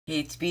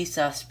Hey, it's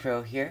Sauce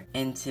Pro here,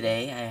 and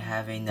today I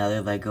have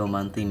another LEGO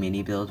monthly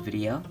mini build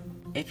video.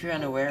 If you're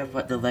unaware of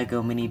what the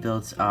LEGO mini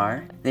builds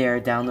are, they are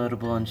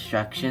downloadable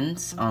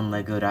instructions on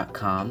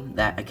lego.com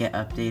that get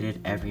updated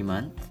every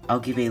month.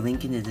 I'll give a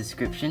link in the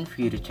description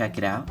for you to check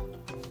it out.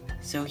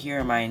 So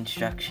here are my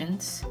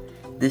instructions.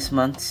 This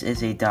month's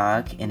is a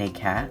dog and a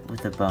cat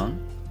with a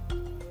bone.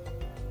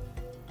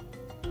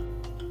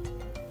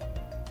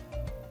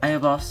 I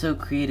have also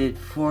created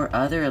 4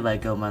 other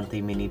LEGO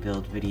monthly mini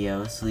build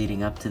videos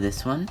leading up to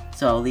this one,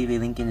 so I'll leave a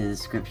link in the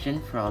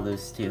description for all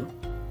those too.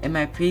 In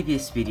my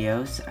previous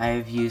videos, I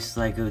have used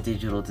LEGO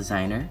Digital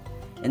Designer,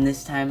 and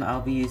this time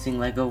I'll be using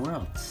LEGO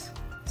Worlds.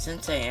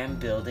 Since I am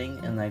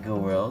building in LEGO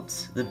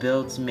Worlds, the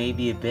builds may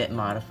be a bit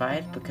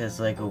modified because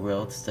LEGO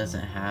Worlds doesn't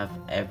have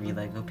every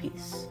LEGO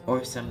piece,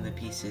 or some of the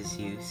pieces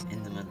used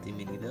in the monthly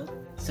mini build.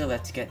 So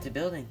let's get to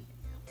building.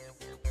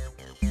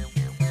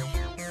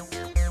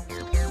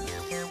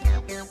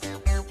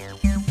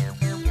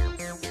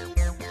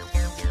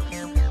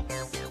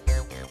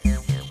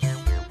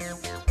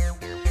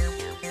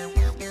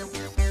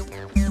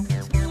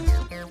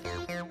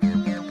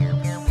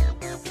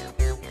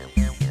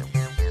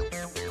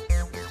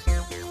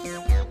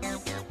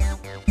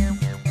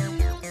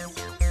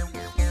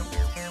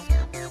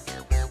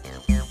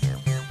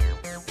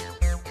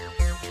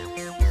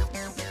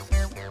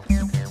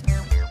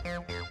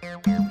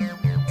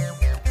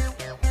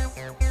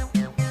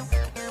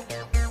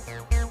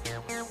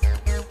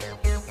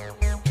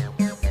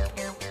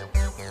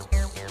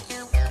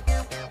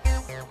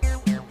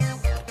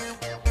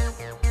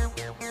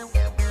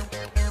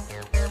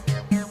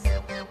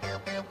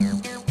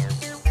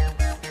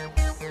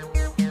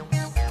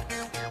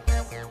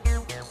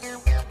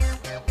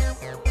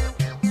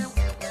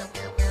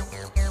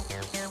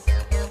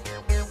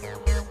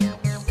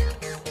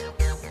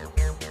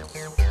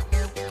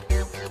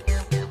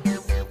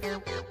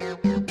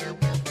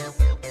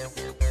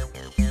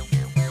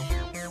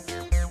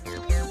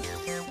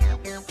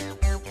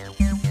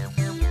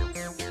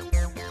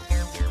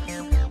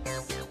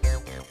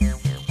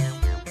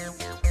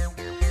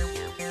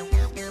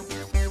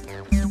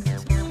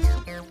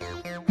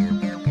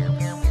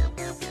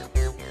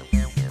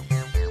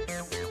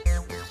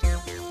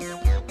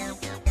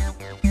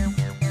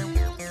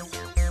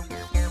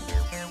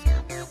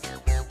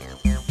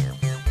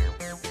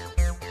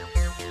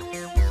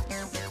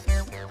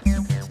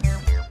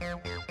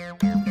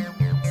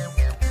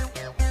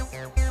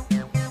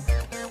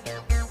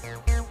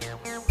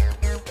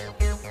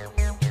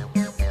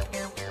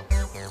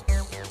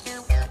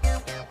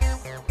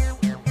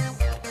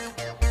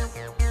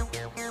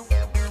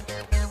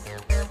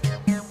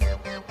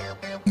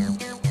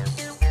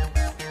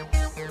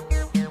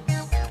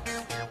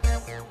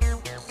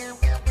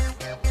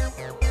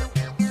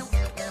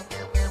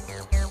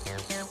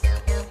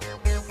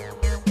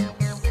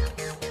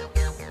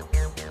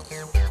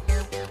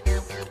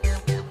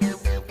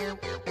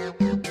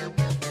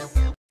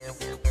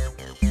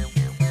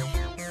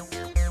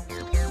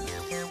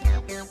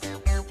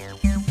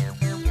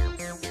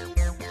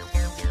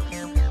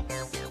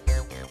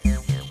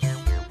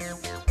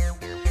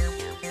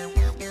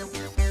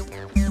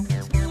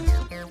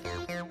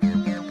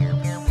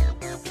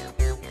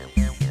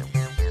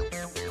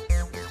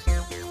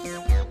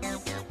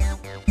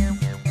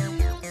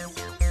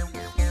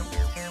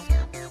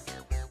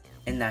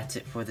 And that's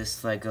it for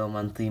this LEGO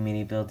monthly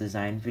mini build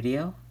design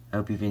video. I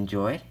hope you've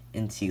enjoyed,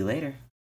 and see you later.